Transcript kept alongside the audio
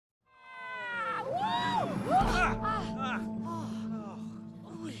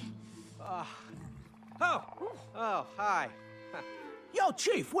Oh, oh, hi. Yo,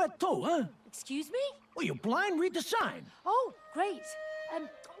 Chief, where to, huh? Excuse me? Well, you blind? Read the sign. Oh, great.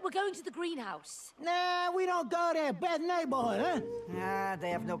 We're going to the greenhouse. Nah, we don't go there. Bad neighborhood, huh? Ah, they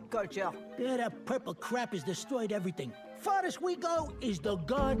have no culture. Yeah, that purple crap has destroyed everything. Farthest we go is the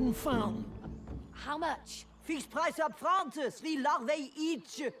garden fountain. How much? Fixed price up front, 3 larvae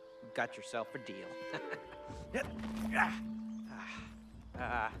each. Got yourself a deal.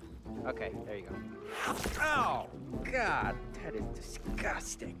 Okay, there you go. Oh, God, that is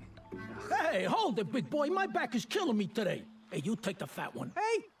disgusting. Hey, hold it, big boy. My back is killing me today. Hey, you take the fat one.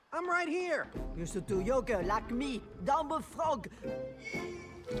 Hey, I'm right here. You should do yoga like me. Down the frog.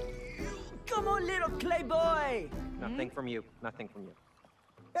 Come on, little clay boy. Nothing from you. Nothing from you.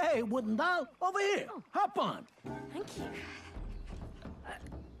 Hey, wooden doll, over here. Hop on. Thank you.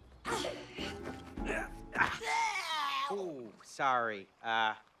 Oh, sorry.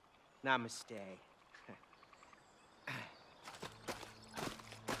 Namaste.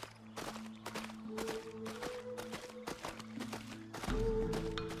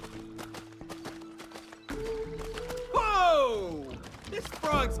 Whoa! This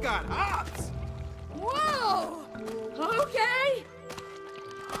frog's got hops! Whoa! Okay!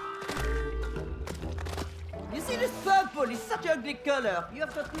 You see, this purple is such an ugly color. You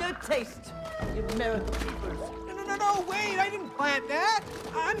have got no taste. You American peoples. No, wait! I didn't plant that!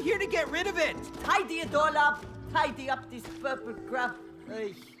 I'm here to get rid of it! Tidy it all up. Tidy up this purple crap.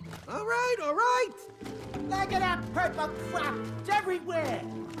 Hey. All right! Look at that purple crap. It's everywhere.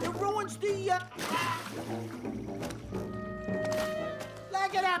 It ruins the,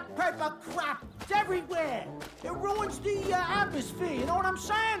 Look at that purple crap. It's everywhere. It ruins the, atmosphere. You know what I'm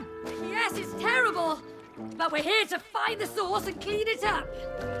saying? Yes, it's terrible. But we're here to find the source and clean it up.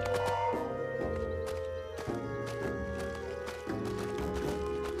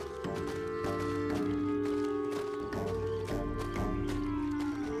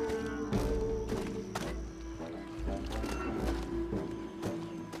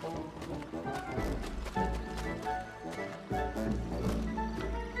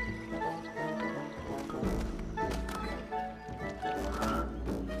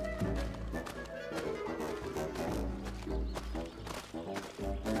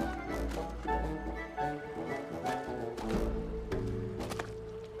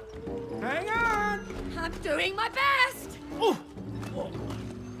 Hang on. I'm doing my best. Oh,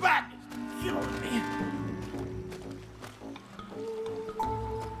 my back is killing me.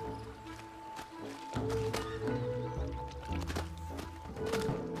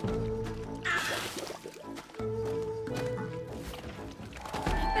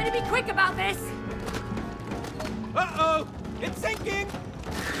 Better be quick about this. Uh-oh! It's sinking!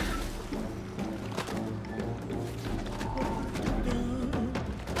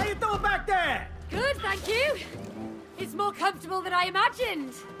 How you doing back there? Good, thank you. It's more comfortable than I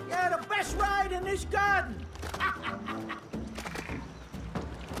imagined. Yeah, the best ride in this garden.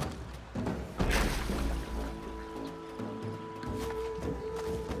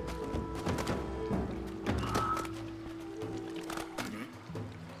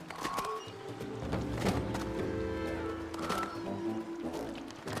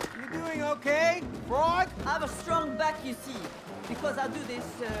 You doing okay, frog? I have a strong back, you see, because I do this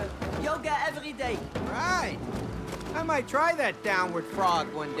yoga every day. Right. I might try that downward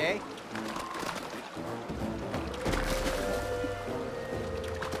frog one day.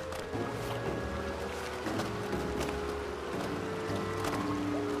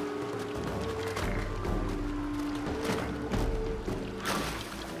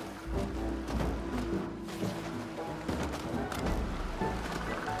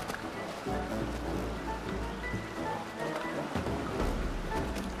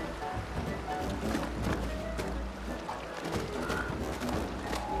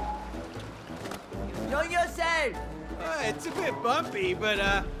 Enjoy yourself. It's a bit bumpy, but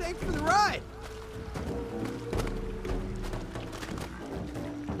thanks for the ride.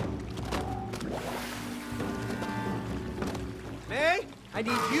 May, I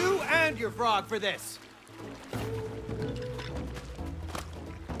need you and your frog for this.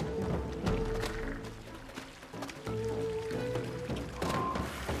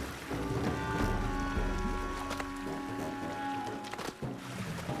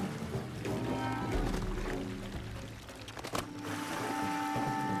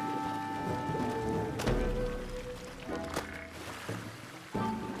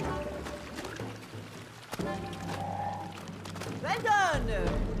 Well done.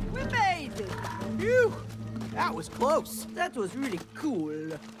 We made it. Phew! That was close. That was really cool.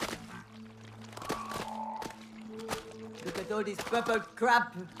 Look at all this purple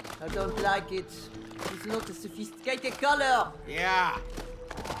crap. I don't like it. It's not a sophisticated color. Yeah.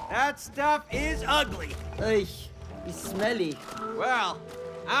 That stuff is ugly. Hey, it's smelly. Well,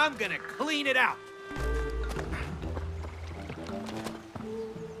 I'm gonna clean it out.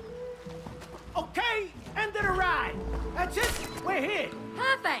 Okay, end of the ride. That's it. We're here.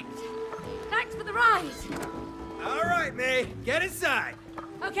 Perfect. Thanks for the ride. All right, May. Get inside.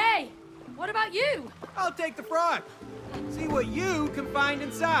 Okay, what about you? I'll take the frog. See what you can find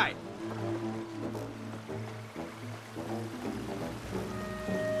inside.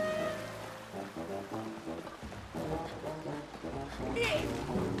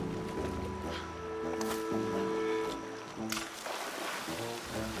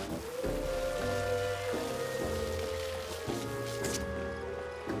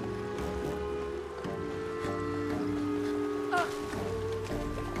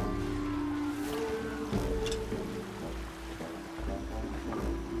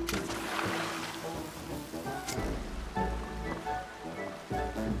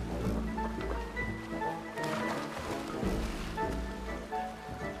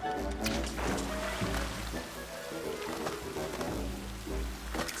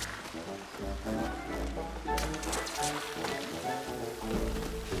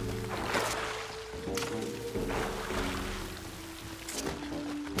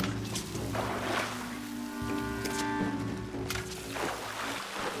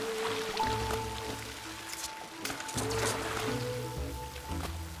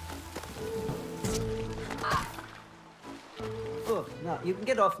 Oh, no, you can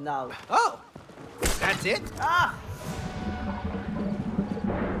get off now. Oh, that's it? Ah!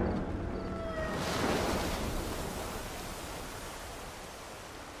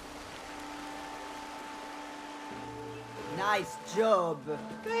 Nice job.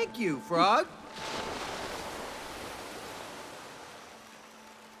 Thank you, Frog.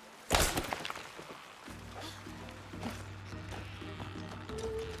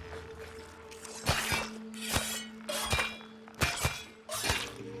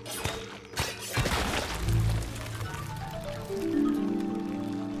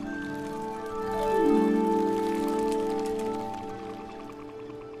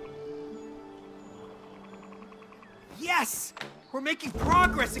 Yes! We're making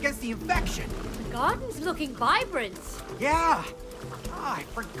progress against the infection. The garden's looking vibrant. Yeah. Ah, I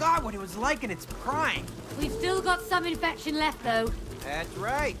forgot what it was like in its prime. We've still got some infection left, though. That's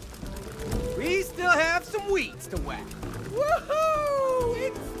right. We still have some weeds to whack. Woohoo!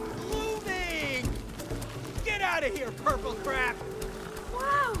 It's blooming! Get out of here, purple crap!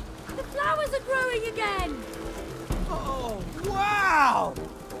 Wow! The flowers are growing again! Oh, wow!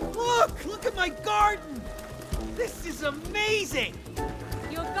 Look at my garden! This is amazing!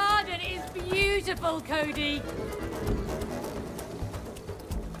 Your garden is beautiful, Cody.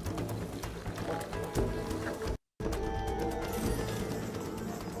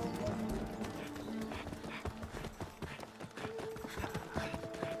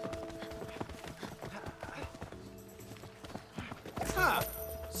 Huh.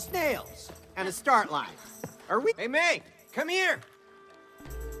 Snails. And a start line. Are we? Hey, May! Come here!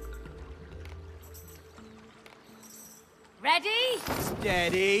 Ready?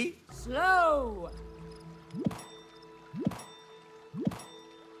 Steady. Slow.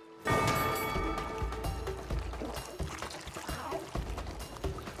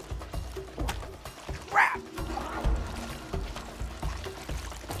 Crap!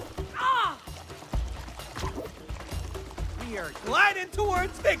 Ah! We are gliding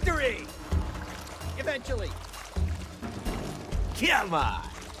towards victory! Eventually. Come on!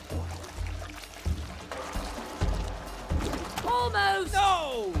 Almost!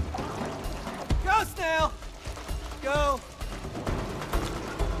 No! Go, Snail! Go!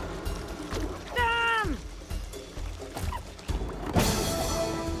 Damn!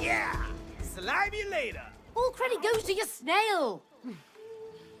 Yeah! Slime you later! All credit goes to your snail!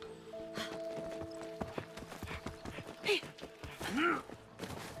 We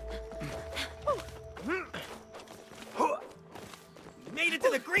made it to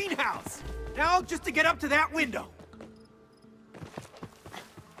the greenhouse! Now just to get up to that window.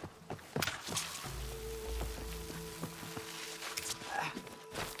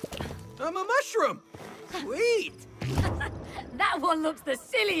 I'm a mushroom! Sweet! That one looks the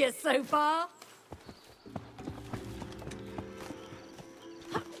silliest so far.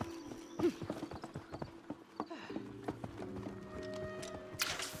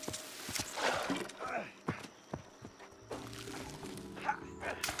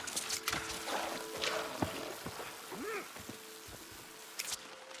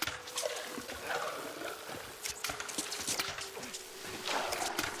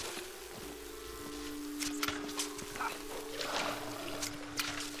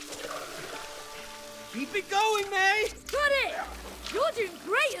 doing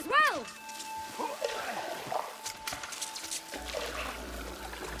great as well.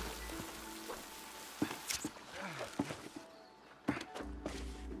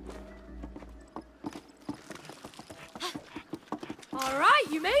 All right,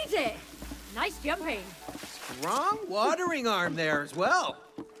 you made it. Nice jumping. Strong watering arm there as well.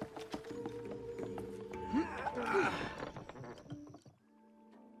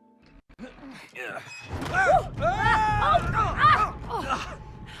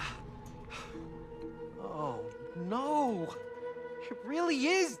 Oh, no. It really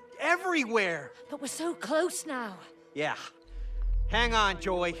is everywhere. But we're so close now. Yeah. Hang on,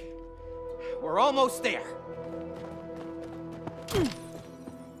 Joy. We're almost there.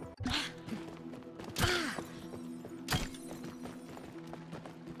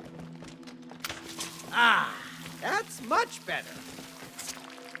 Ah, that's much better.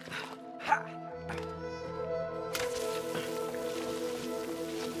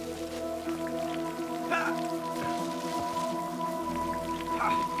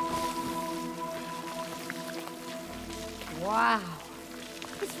 Wow.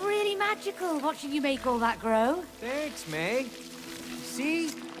 It's really magical watching you make all that grow. Thanks, May.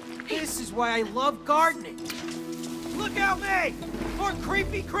 See? This is why I love gardening. Look out, May! More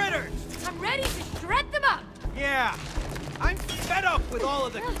creepy critters! I'm ready to shred them up. Yeah. I'm fed up with all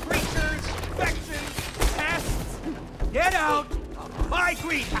of the creatures, infections, pests. Get out of my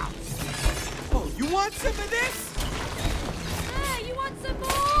greenhouse! Oh, you want some of this? Hey, you want some more?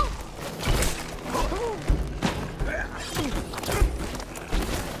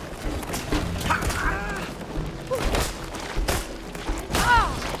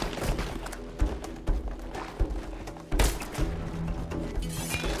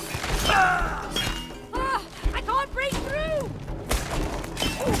 I can't break through!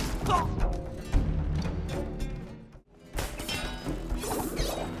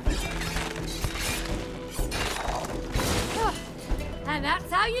 And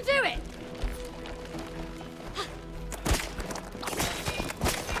that's how you do it.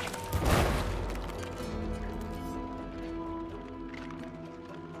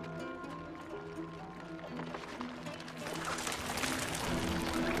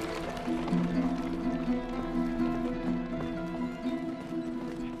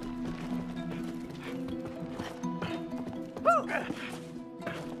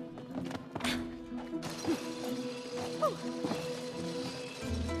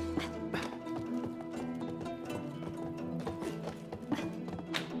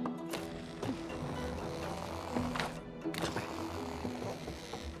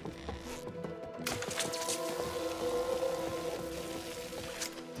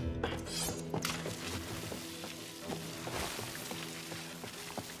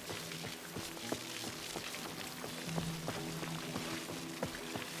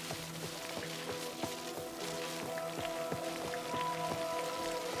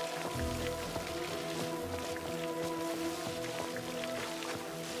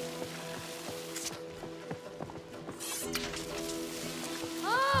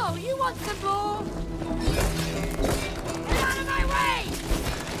 Oh, you want some more? Get out of my way!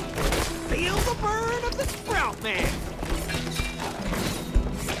 Feel the burn of the Sprout Man!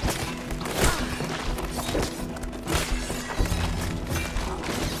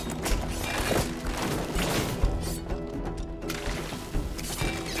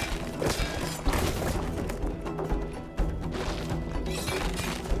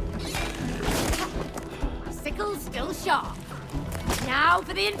 Sickle's still sharp. Now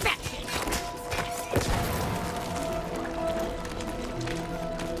for the infection.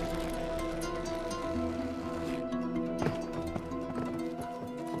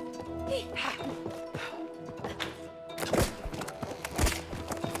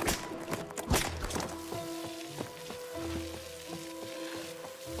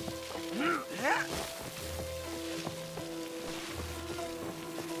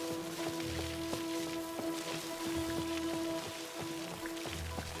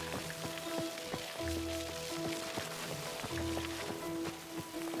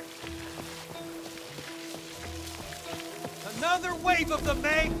 Another wave of them,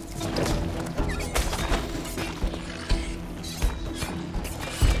 May!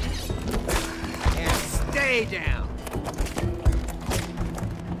 And stay down!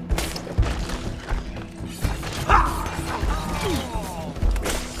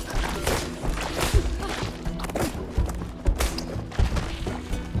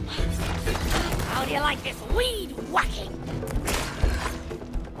 How do you like this weed whacking?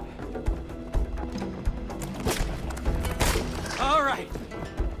 All right,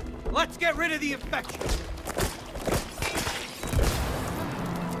 let's get rid of the infection.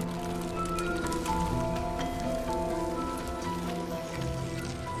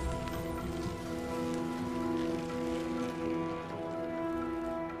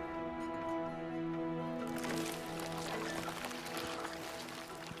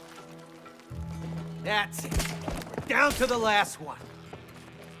 That's it. We're down to the last one.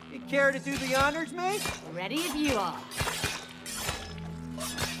 You care to do the honors, mate? Ready if you are.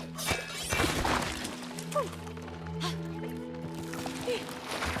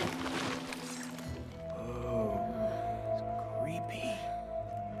 Creepy.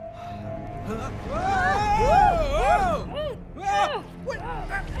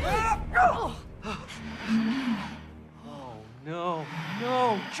 Oh, no.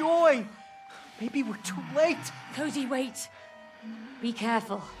 No, Joy! Maybe we're too late. Cody, wait. Be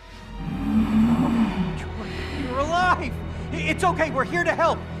careful. Joy, you're alive! It's okay, we're here to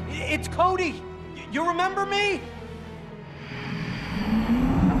help. It's Cody. You remember me?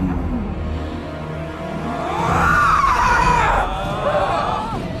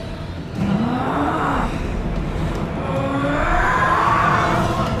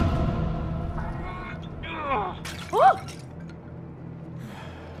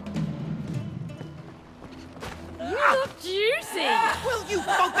 You look juicy. Will you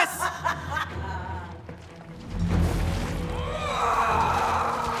focus?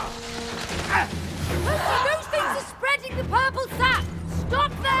 Cody, those things are spreading the purple sap.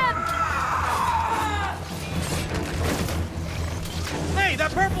 Stop them. Hey,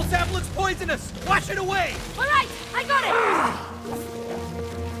 that purple sap looks poisonous. Wash it away. All right, I got it.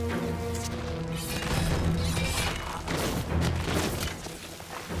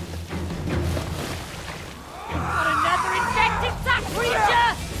 Got another infected sap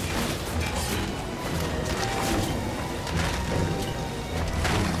creature.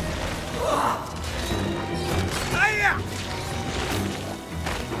 Hiya!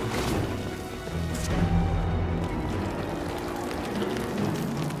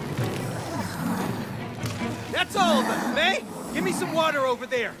 That's all of them, May. Give me some water over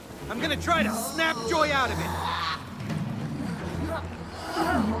there. I'm gonna try to snap Joy out of it.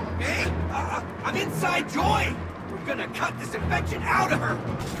 May, I'm inside Joy. We're gonna cut this infection out of her.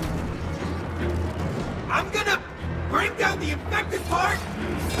 I'm gonna bring down the infected part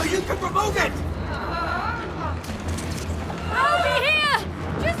so you can remove it. I'll be here,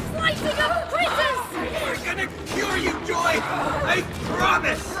 just slicing up critters. We're gonna cure you, Joy. I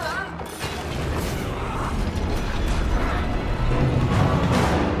promise.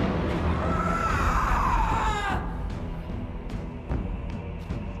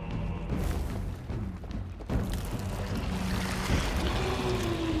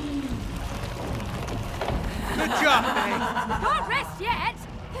 Good job, May. Can't rest yet.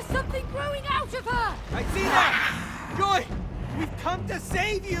 There's something growing out of her. I see that! Joy! We've come to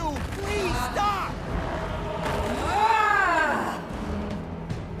save you! Please stop!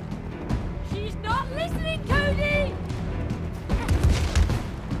 She's not listening, Cody.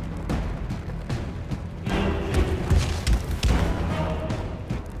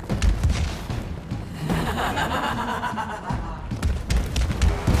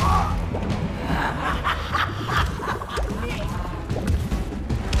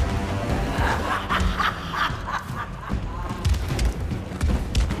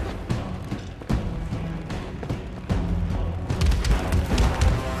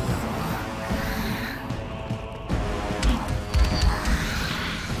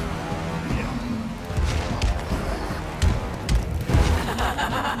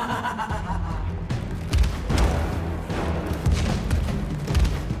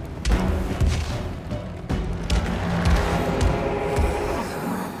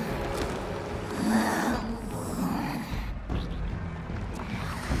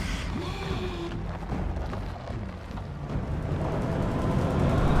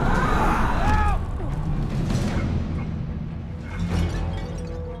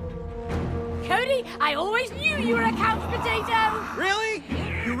 Cody, I always knew you were a couch potato. Really?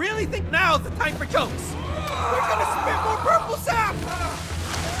 You really think now's the time for jokes? We're gonna spit more purple sap!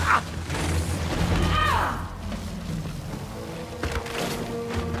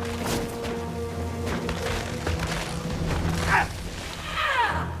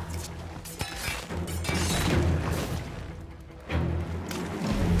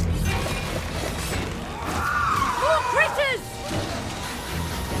 More critters!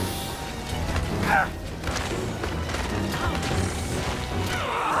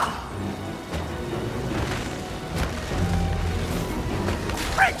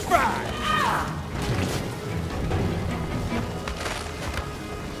 French fry!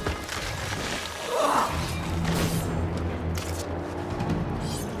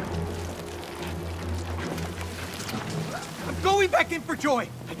 I'm going back in for Joy.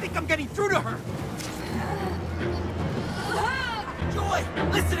 I think I'm getting through to her. Joy,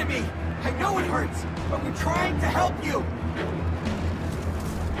 listen to me. I know it hurts, but we're trying to help you.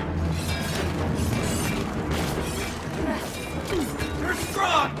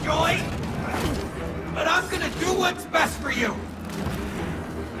 dog, Joy! But I'm gonna do what's best for you!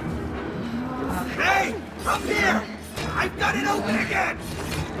 Hey! Up here! I've got it open again!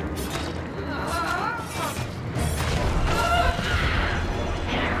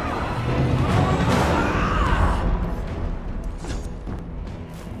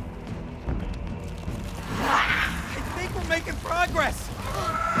 I think we're making progress!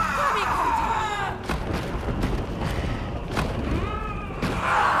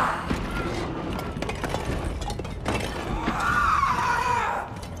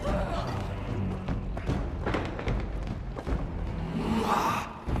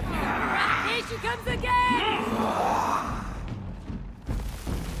 Here she comes again!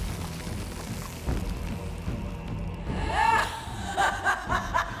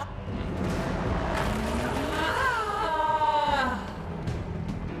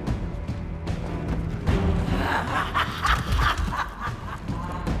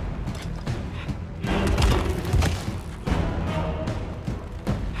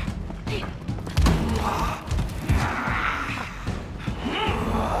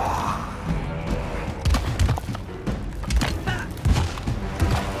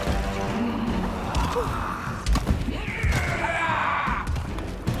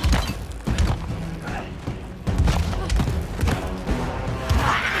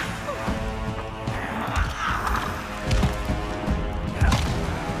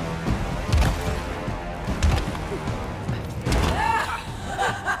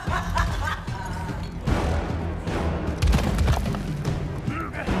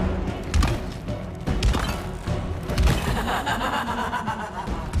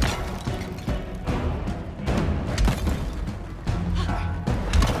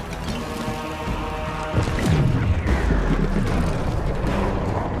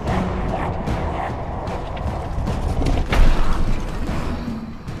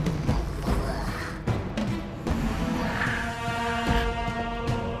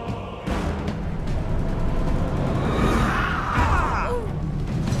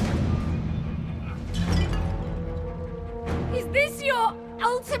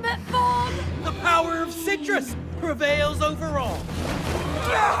 Ultimate form! The power of citrus prevails over all.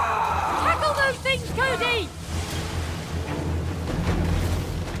 Tackle those things, Cody!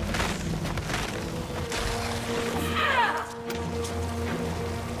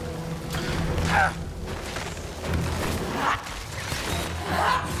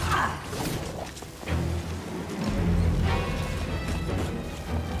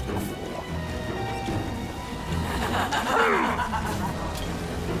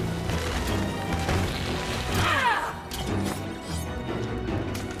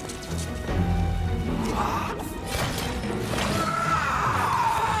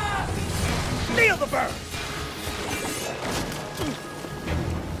 Feel the burn!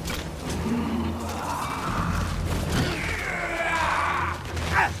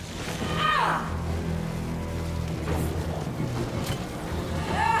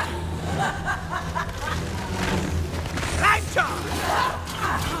 Time charge!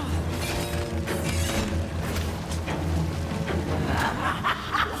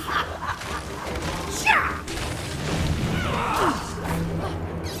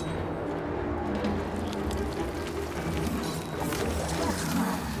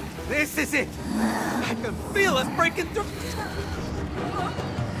 This is it! I can feel us breaking through!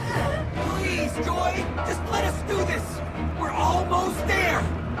 Please, Joy! Just let us do this! We're almost there!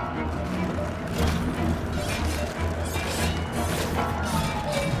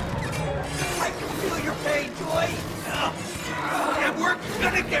 I can feel your pain, Joy! And we're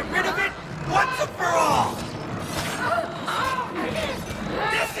gonna get rid of it once and for all!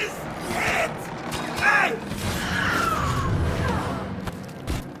 This is it! Hey!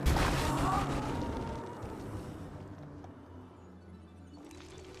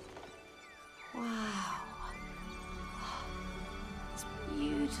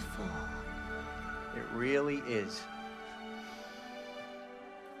 Beautiful. It really is.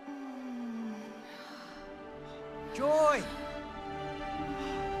 Joy!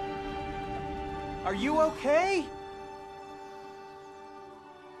 Are you okay?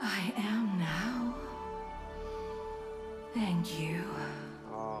 I am now. Thank you.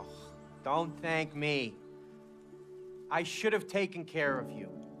 Oh, don't thank me. I should have taken care of you.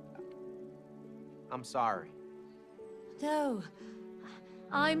 I'm sorry. No,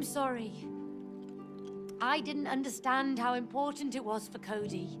 I'm sorry. I didn't understand how important it was for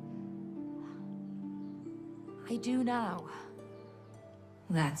Cody. I do now.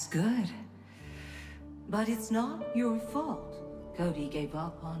 That's good. But it's not your fault. Cody gave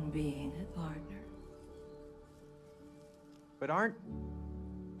up on being a partner. But aren't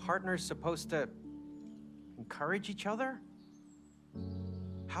partners supposed to encourage each other?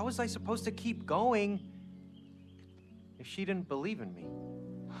 How was I supposed to keep going if she didn't believe in me?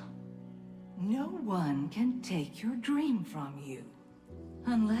 No one can take your dream from you,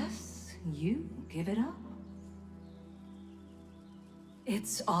 unless you give it up.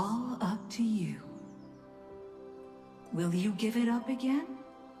 It's all up to you. Will you give it up again?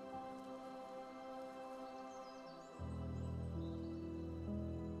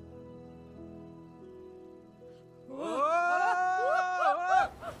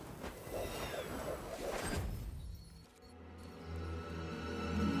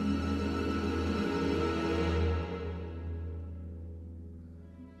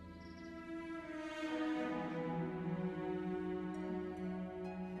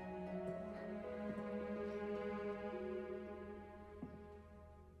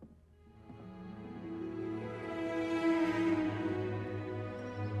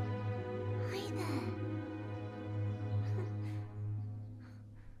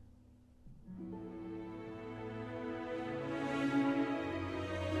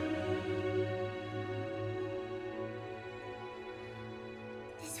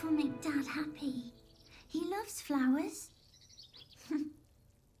 This will make Dad happy. He loves flowers.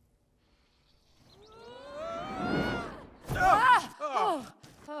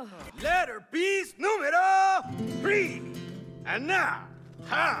 Letter piece numero 3. And now,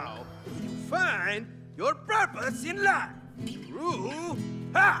 how do you find your purpose in life? Through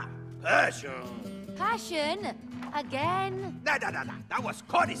passion. Passion? Again? That was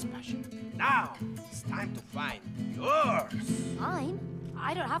Cody's passion. Now, it's time to find yours. Mine?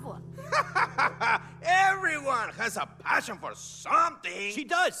 I don't have one. Everyone has a passion for something. She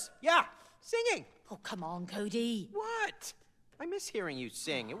does, yeah, singing. Oh, come on, Cody. What? I miss hearing you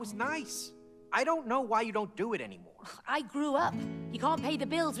sing. It was nice. I don't know why you don't do it anymore. I grew up. You can't pay the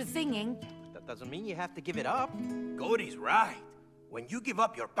bills with singing. That doesn't mean you have to give it up. Cody's right. When you give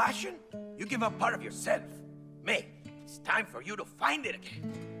up your passion, you give up part of yourself. May, it's time for you to find it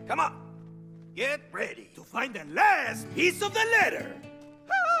again. Come on. Get ready to find the last piece of the letter.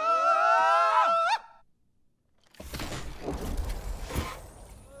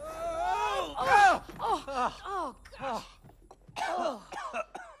 Oh, gosh. Oh,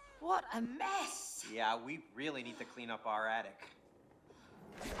 what a mess. Yeah, we really need to clean up our attic.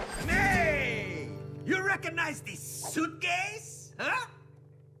 May! You recognize this suitcase? Huh?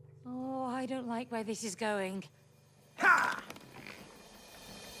 Oh, I don't like where this is going. Ha!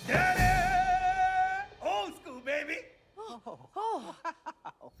 Ta-da! Old school, baby! Oh.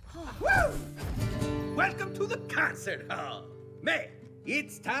 Woo! Welcome to the concert hall. May,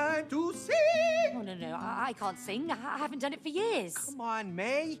 it's time to sing! Oh, no, I can't sing. I haven't done it for years. Come on,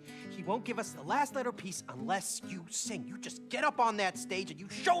 May. He won't give us the last letter piece unless you sing. You just get up on that stage and you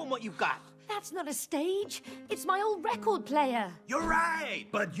show him what you've got. That's not a stage. It's my old record player. You're right,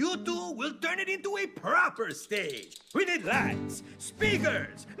 but you two will turn it into a proper stage. We need lights,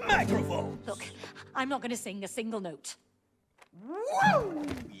 speakers, microphones. Look, I'm not going to sing a single note. Woo!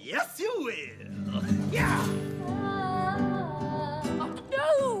 Yes, you will. Yeah. Oh,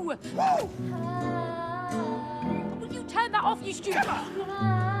 no! Woo! Will you turn that off, you stupid? Come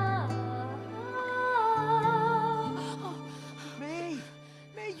on. May,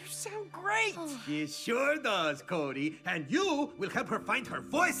 you sound great. She sure does, Cody. And you will help her find her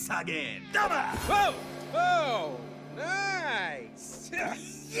voice again. Come on. Whoa! Oh, nice.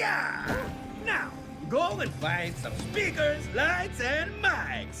 Yeah! Now, go and find some speakers, lights, and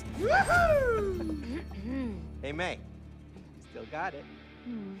mics. Woohoo! Hey, May, still got it.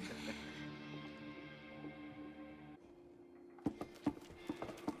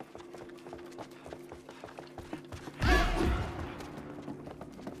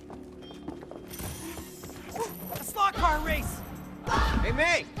 A slot car race! Hey,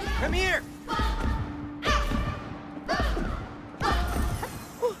 May, come here.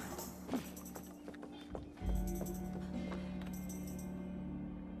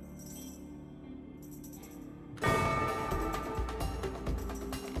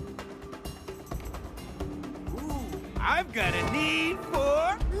 I've got a need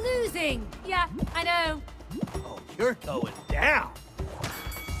for... Losing. Yeah, I know. Oh, you're going down.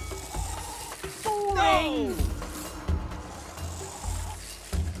 Boring. No!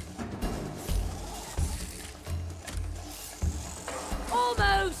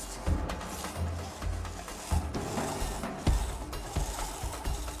 Almost.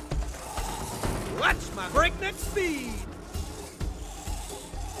 Watch my breakneck speed.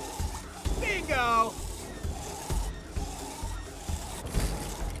 Bingo.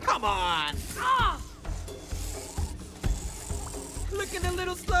 Come on. Ah! Looking a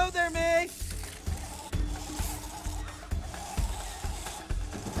little slow there, May.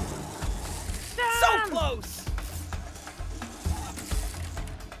 So close!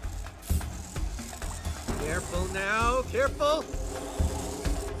 Careful now, careful.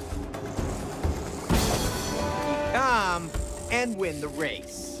 Be calm and win the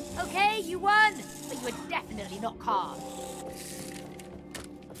race. Okay, you won, but you were definitely not calm.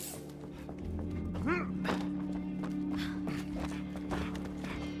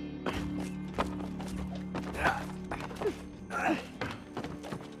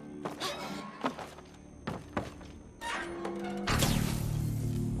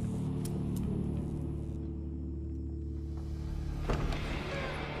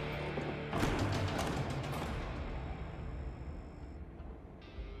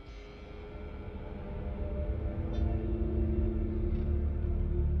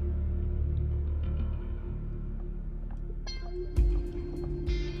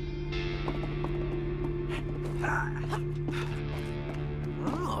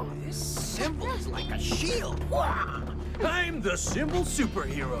 Oh, this symbol's like a shield. I'm the symbol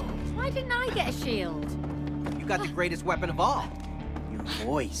superhero. Why didn't I get a shield? You got the greatest weapon of all. Your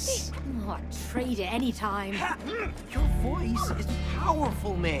voice. Oh, I'd trade it anytime. Your voice is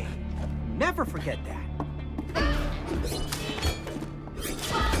powerful, May. Never forget that.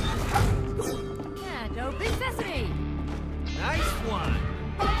 And open sesame. Nice one.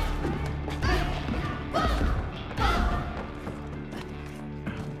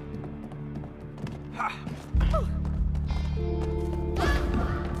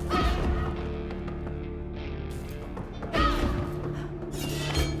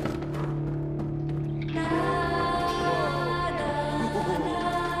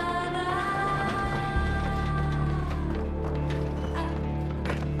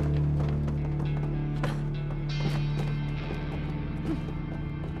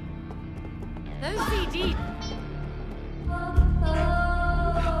 Those CDs.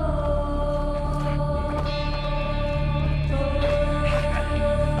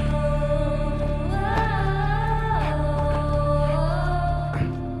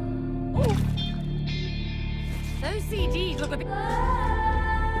 Those CDs look a bit.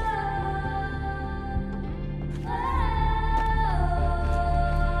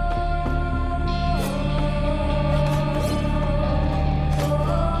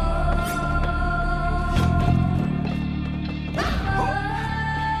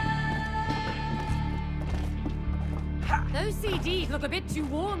 Those CDs look a bit too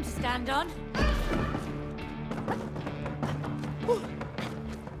warm to stand on.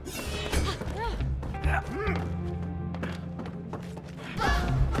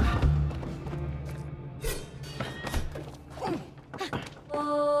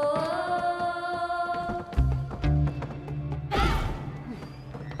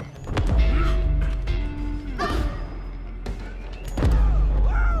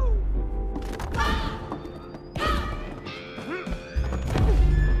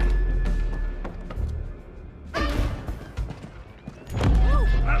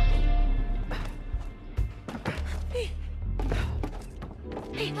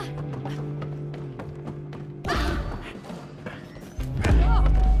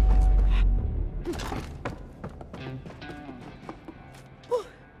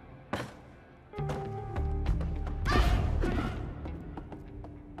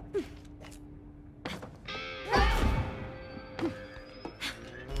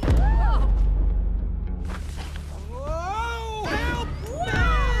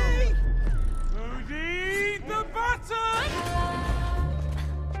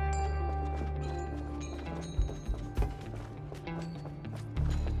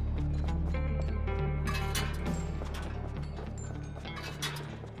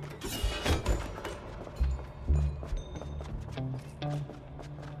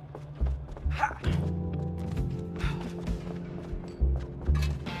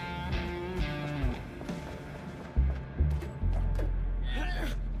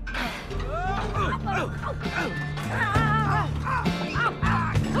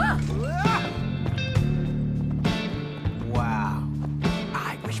 Wow.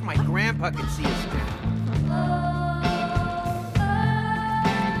 I wish my grandpa could see us now.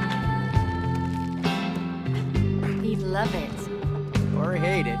 He'd love it. Or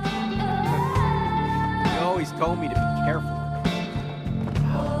hate it. He always told me to be careful.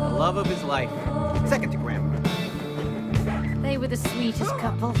 The love of his life. Second to Grandma. They were the sweetest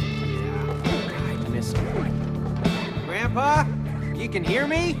couple. I miss him. Grandpa, you can hear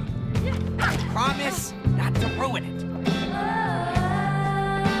me? I promise not to ruin it.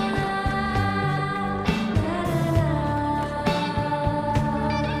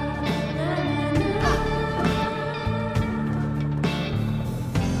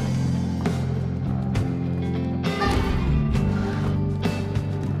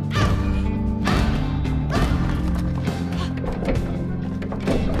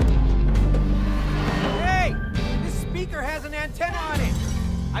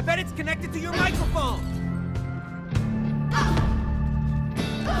 your microphone!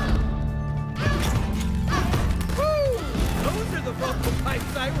 Woo! Those are the vocal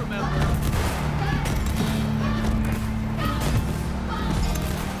pipes I remember.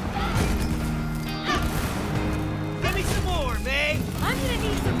 Give me some more, May! I'm gonna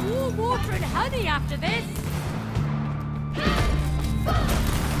need some warm water and honey after this.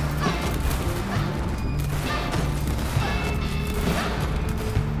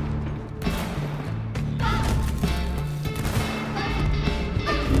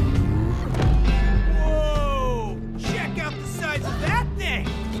 Whoa! Check out the size of that thing!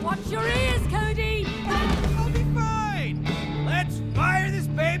 Watch your ears, Cody. I'll be fine! Let's fire this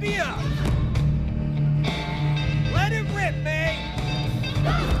baby up! Let it rip, May!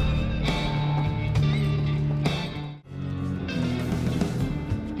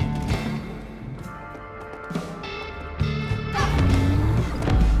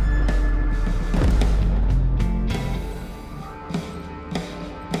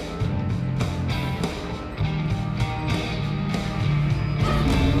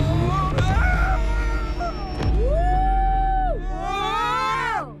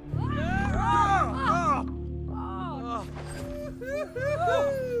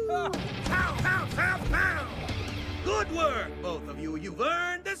 Pow, pow, pow, pow! Good work, both of you. You've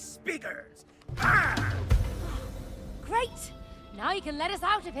earned the speakers. Ah! Great. Now you can let us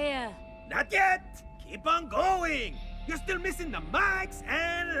out of here. Not yet. Keep on going. You're still missing the mics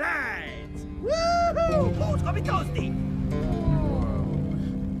and lights. Woohoo! Who's gonna be toasty?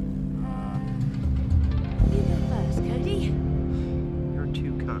 You go first, Cody. You're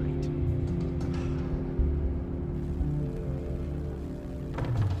too kind.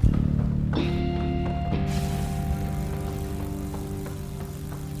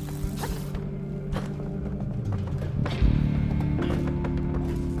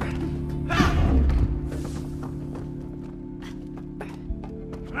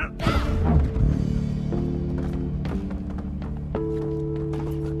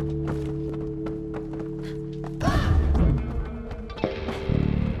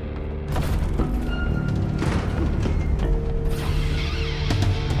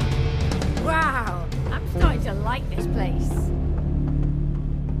 Wow, I'm starting to like this place.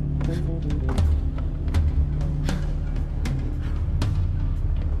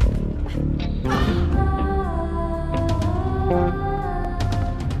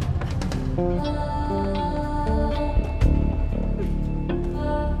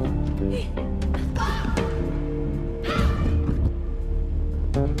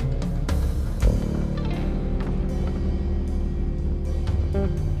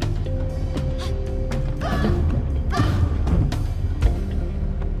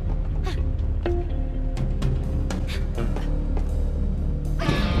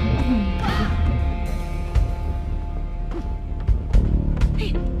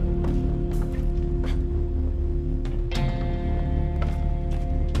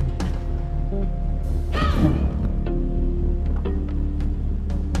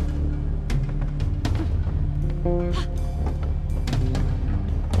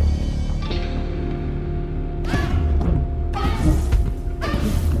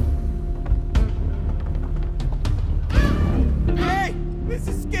 Hey, this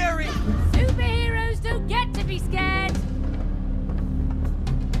is scary. Superheroes don't get to be scared.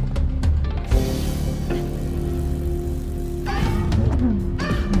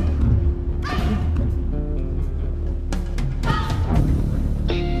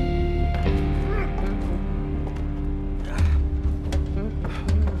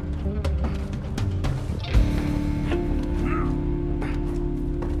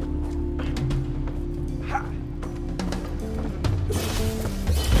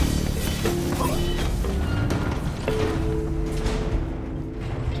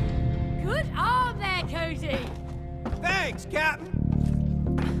 Good arm there, Cody. Thanks, Captain.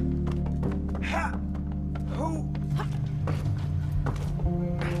 Ha! Who?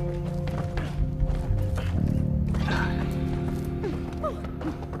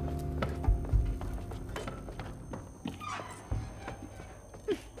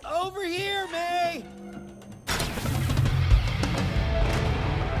 Over here, May!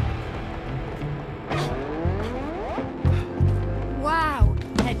 Wow,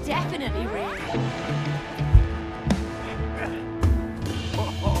 they're definitely real.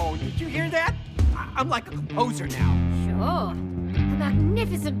 Oh, did you hear that? I'm like a composer now. Sure. A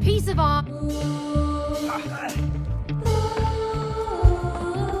magnificent piece of art.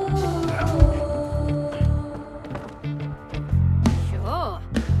 Sure.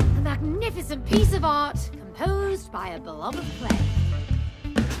 A magnificent piece of art composed by a beloved friend.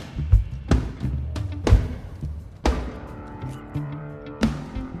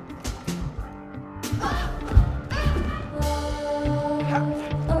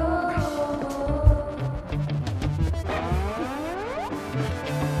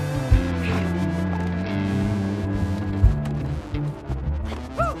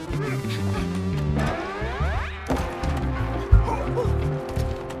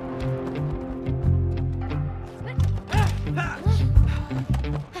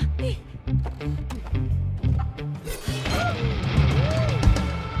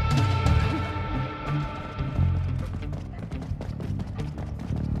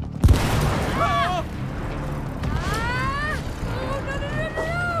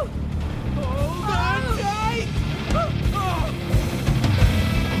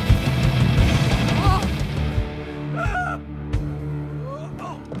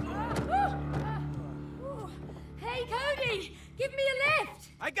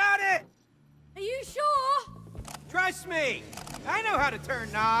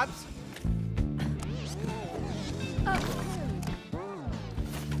 knobs.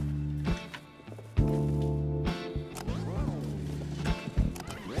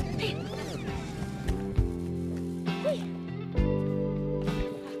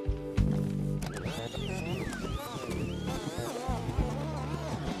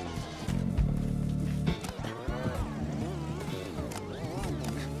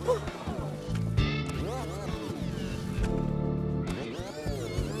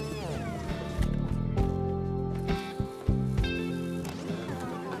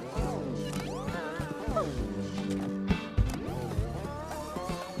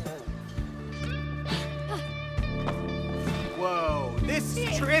 Whoa, this is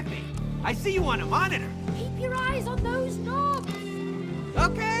trippy. I see you on a monitor. Keep your eyes on those knobs.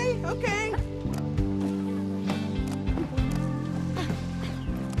 Okay, okay.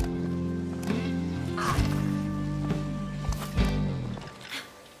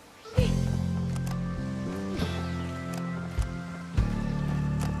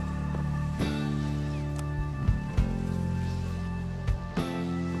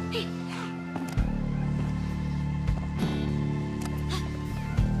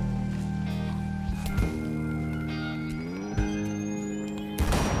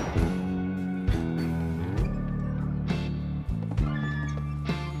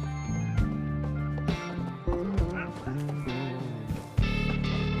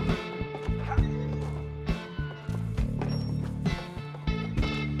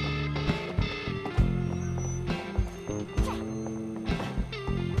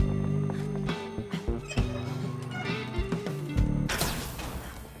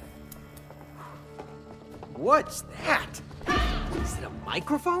 What's that? Is it a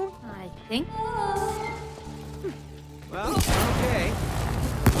microphone? I think. Well, okay.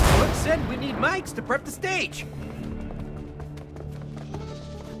 What said we need mics to prep the stage?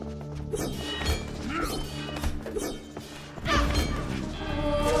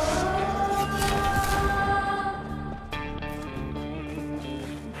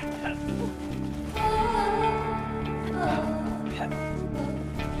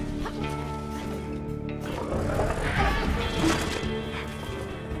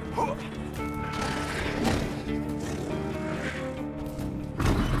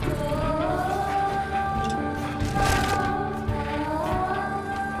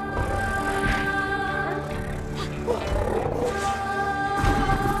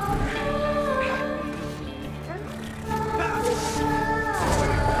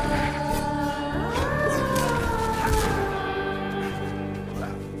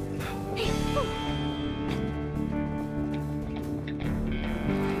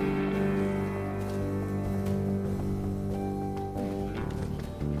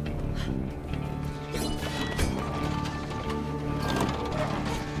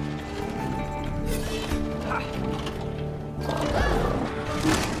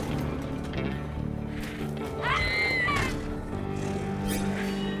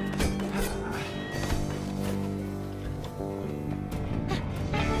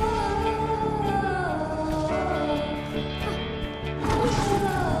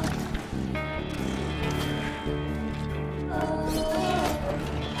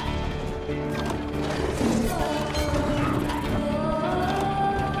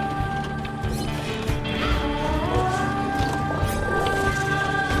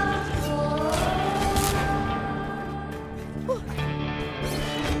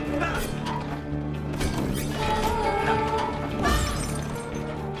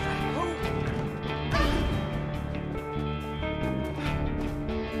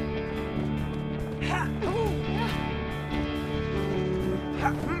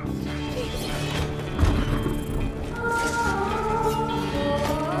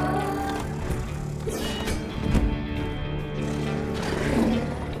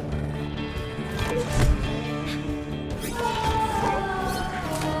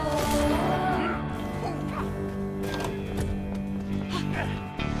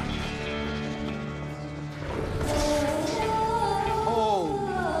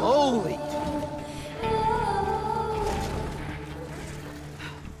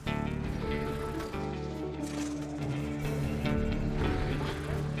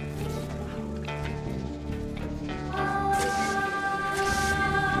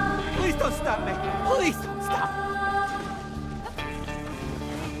 Don't stop me. Please don't stop.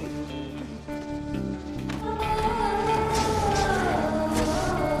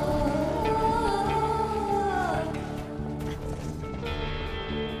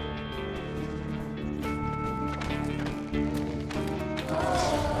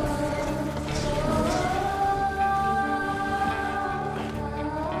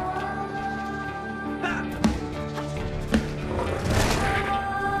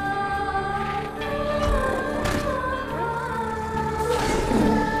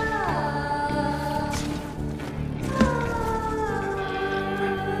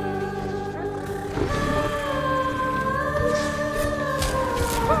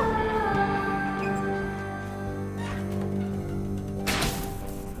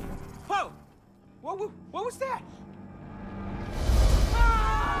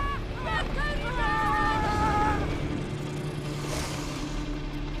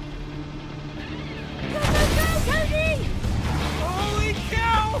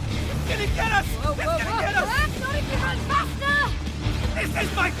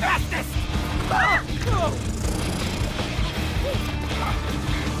 my fastest! Oh, no!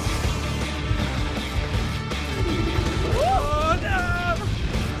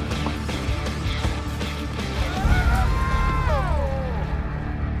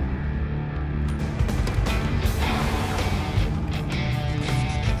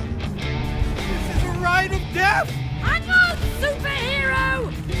 This is a rite of death! Hang on,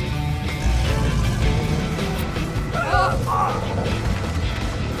 superhero!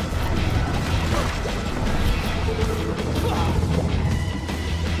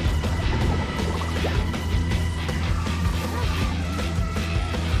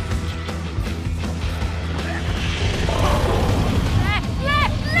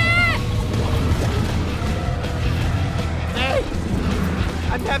 Hey!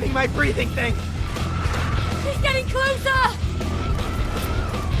 I'm having my breathing thing! He's getting closer!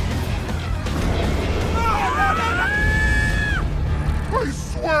 I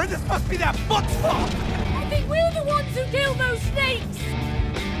swear this must be that book's fault! I think we're the ones who killed those snakes!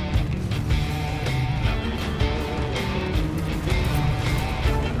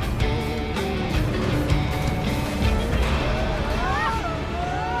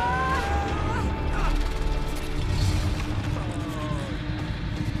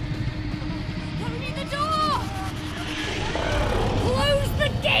 Opening the door! Close the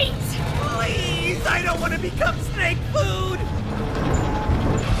gate! Please, I don't want to become snake food!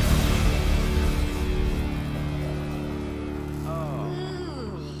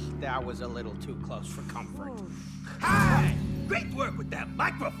 That was a little too close for comfort. Hi! Great work with that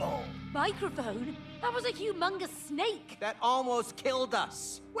microphone! Microphone? That was a humongous snake! That almost killed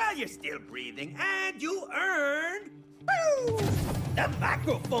us. Well, you're still breathing, and you earned... Boo! The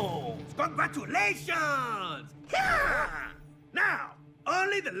microphones! Congratulations! Yeah! Now,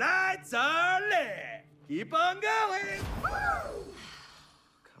 only the lights are lit. Keep on going! Woo!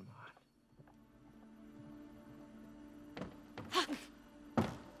 Come on.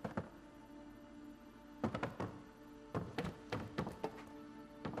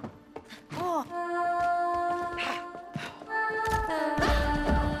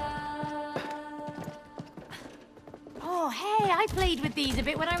 Oh, hey, I played with these a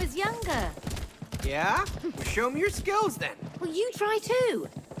bit when I was younger. Yeah? Well, show me your skills then. Well, you try too.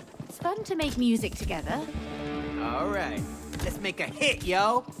 It's fun to make music together. All right. Let's make a hit,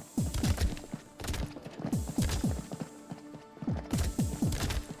 yo.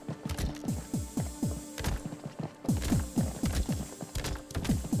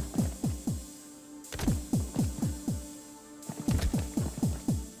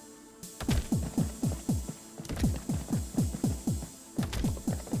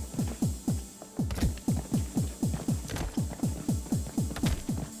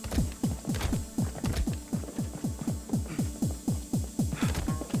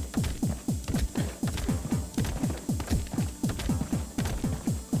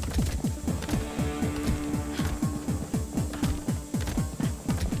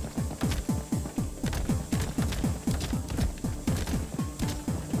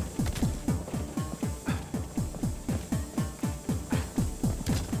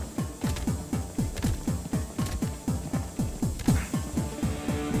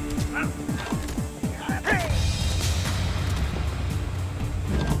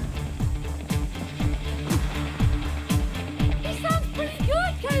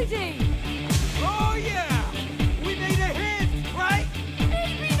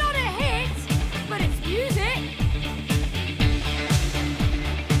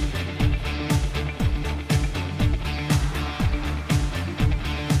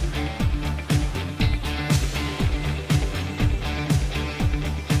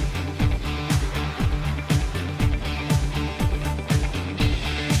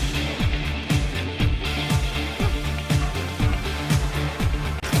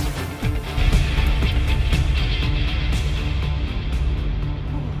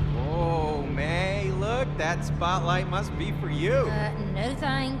 That spotlight must be for you. No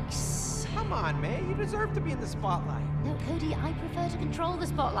thanks. Come on, May. You deserve to be in the spotlight. No, Cody, I prefer to control the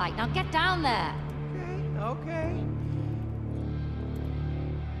spotlight. Now get down there. Okay.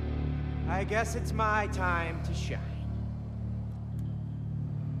 I guess it's my time to shine.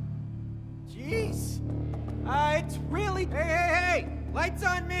 Jeez. It's really... Hey! Lights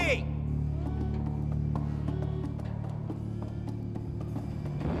on me!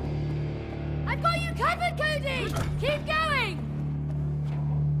 I've got you covered, Cody! Keep going!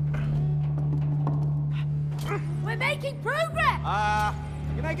 We're making progress!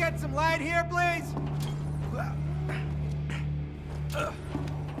 Can I get some light here, please?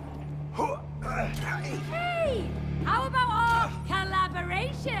 Hey! How about our collaboration?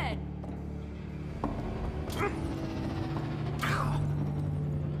 inspiration!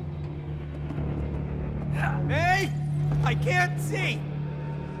 May! I can't see!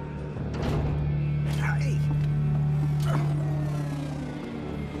 Hey.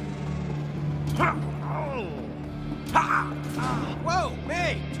 Whoa,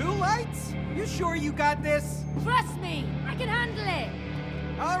 May! 2 lights? You sure you got this? Trust me, I can handle it!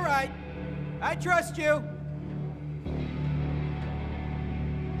 All right. I trust you.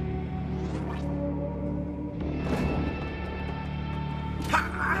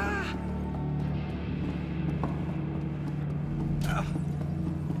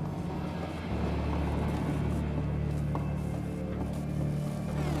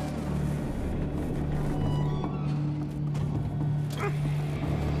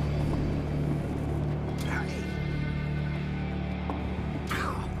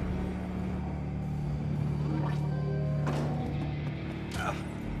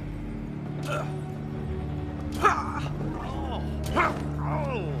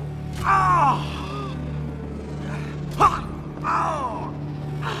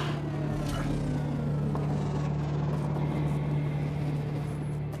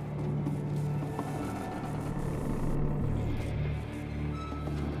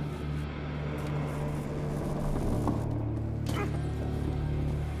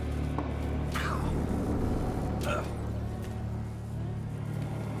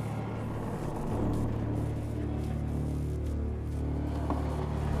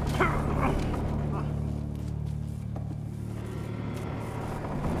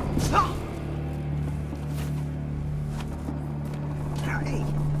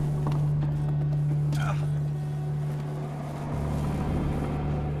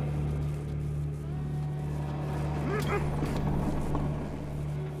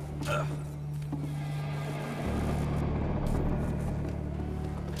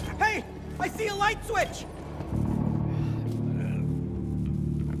 Hey! I see a light switch!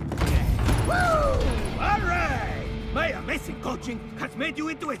 Woo! All right! My amazing coaching has made you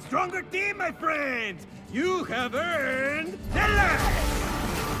into a stronger team, my friends! You have earned the light!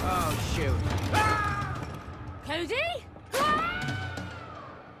 Oh, shoot. Ah! Cody?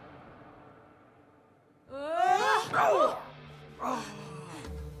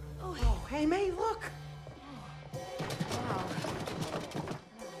 Oh, hey, May, look!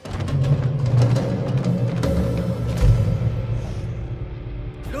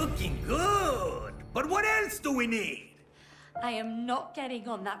 Looking good! But what else do we need? I am not getting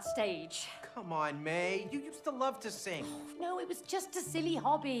on that stage. Come on, May. You used to love to sing. No, it was just a silly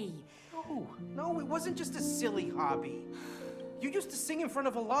hobby. No, it wasn't just a silly hobby. You used to sing in front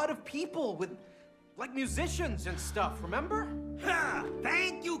of a lot of people with, like, musicians and stuff, remember? Ha!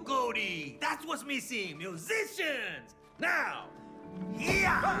 Thank you, Cody! That's what's missing! Musicians! Now,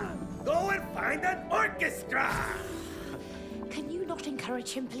 here! Go and find an orchestra! Can you not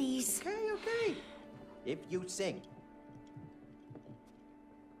encourage him, please? Okay. If you sing.